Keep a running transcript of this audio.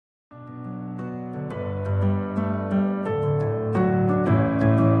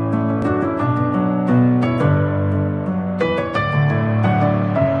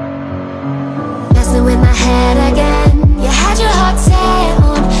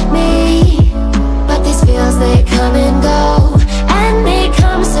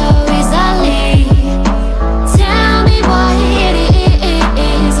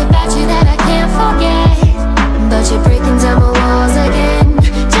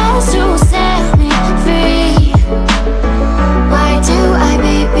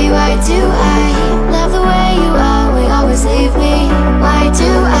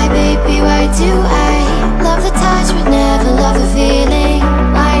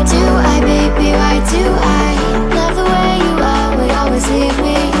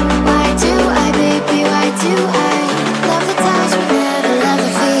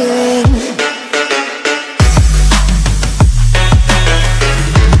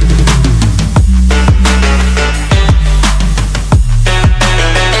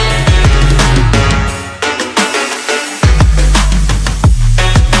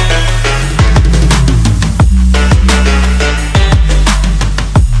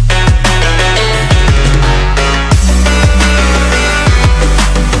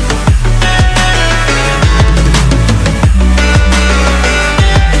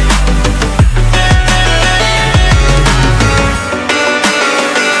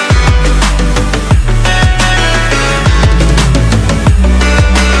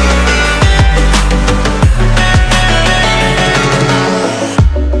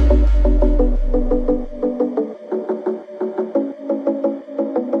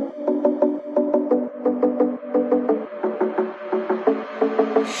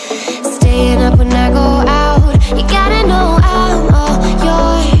waking up when I go out. You gotta know I'm all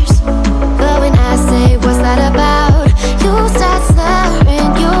yours. But when I say what's that about, you start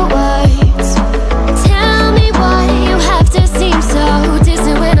slurring your words. Tell me why you have to seem so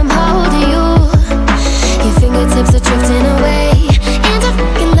distant when I'm holding you. Your fingertips are drifting away, and I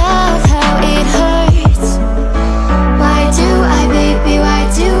fucking love how it hurts. Why do I, baby, why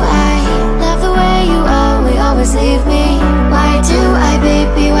do I love the way you always leave me? Why do I,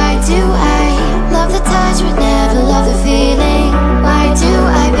 baby, why do I love the touch but never love the feeling? Why do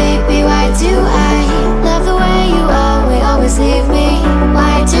I, baby, why do I love the way you always leave me?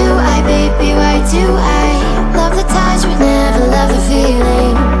 Why do I, baby, why do I love the touch but never love the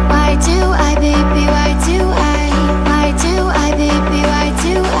feeling? Why do I, baby, why do I? Why do I, baby, why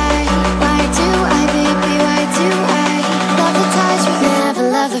do I? Why do I, baby, why do I love the touch but never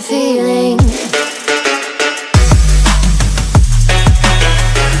love the feeling?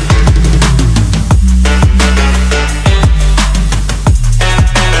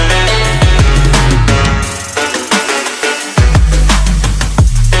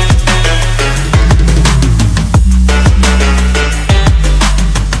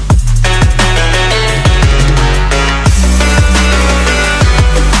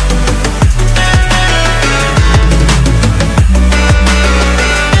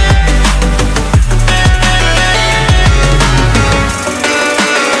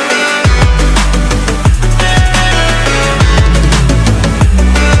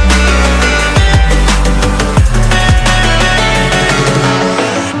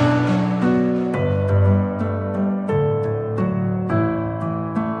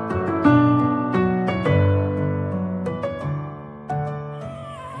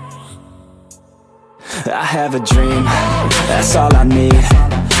 I have a dream, that's all I need.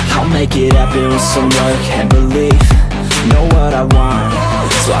 I'll make it happen with some work and belief. Know what I want,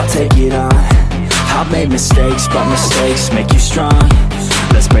 so I'll take it on. I've made mistakes, but mistakes make you strong.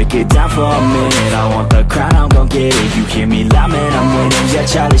 Let's break it down for a minute. I want the crown, I'm gon' get it. You hear me loud, man, I'm winning. Yeah,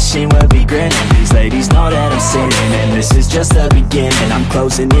 Charlie Sheen will be grinning. These ladies know that I'm sinning, and this is just the beginning. I'm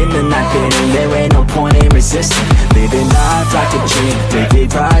closing in the ninth inning. There ain't no point in resisting. Living life like a dream, live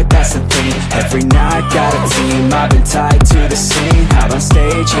it right, that's the thing. Every night got a team, I've been tied to the scene. Out on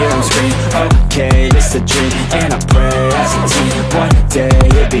stage, here I'm scream. Okay, it's a dream, and I pray as a team. One day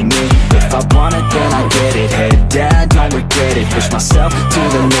it'll be me. If I want it, then I get it. Head down, don't regret it. Push myself to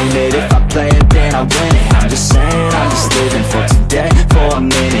the limit. If I play it, then I win it. I'm just saying, I'm just living for today. For a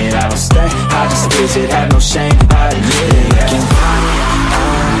minute, I don't stay, I just visit. Have no shame, I admit it. Looking right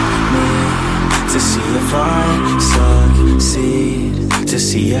at me to see if I succeed, to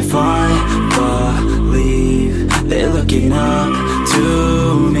see if I believe. They're looking up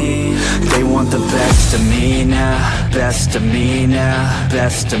to me. They want the best of me now, best of me now,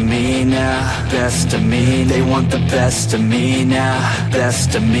 best of me now, best of me. They want the best of me now,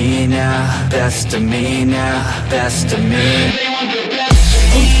 best of me now, best of me now, best of me. They want the best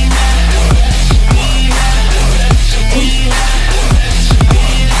of me now.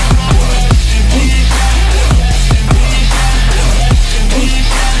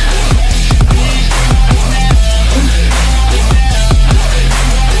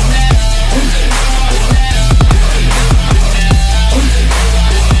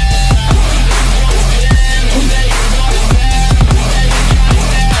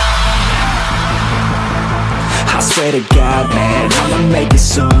 Swear to God, man, I'ma make it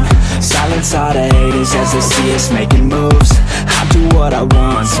soon. Silence all the haters as they see us making moves. I do what I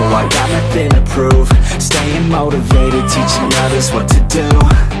want, so I got nothing to prove. Staying motivated, teaching others what to do.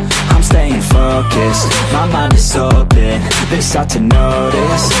 I'm staying focused, my mind is open. They start to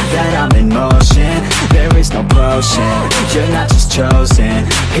notice that I'm in motion. There is no potion, you're not just chosen.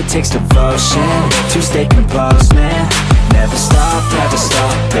 It takes devotion to stay composed, man. Never stop,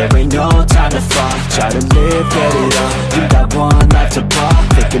 there ain't no time to fall. Try to live, get it all. You got one life to ball.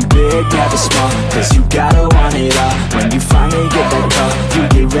 Thinking big, never small, cause you gotta want it all. When you finally get that call, you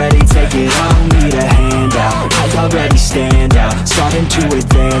get ready, take it on. Need a handout, I already stand out. Starting to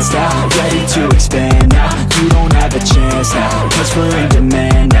advance now, ready to expand now. You don't have a chance now, cause we're in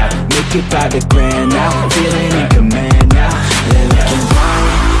demand now. Make it by the grand now, feeling in command now. They're looking right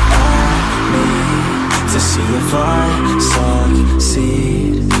at me to see if I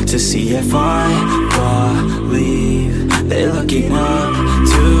succeed, to see if I believe. They're looking up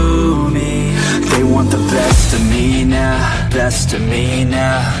to me. They want the best of me now, best of me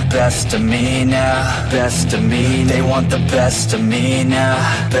now, best of me now, best of me. They want the best of me now,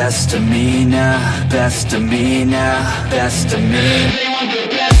 best of me now, best of me now, best of me. They want the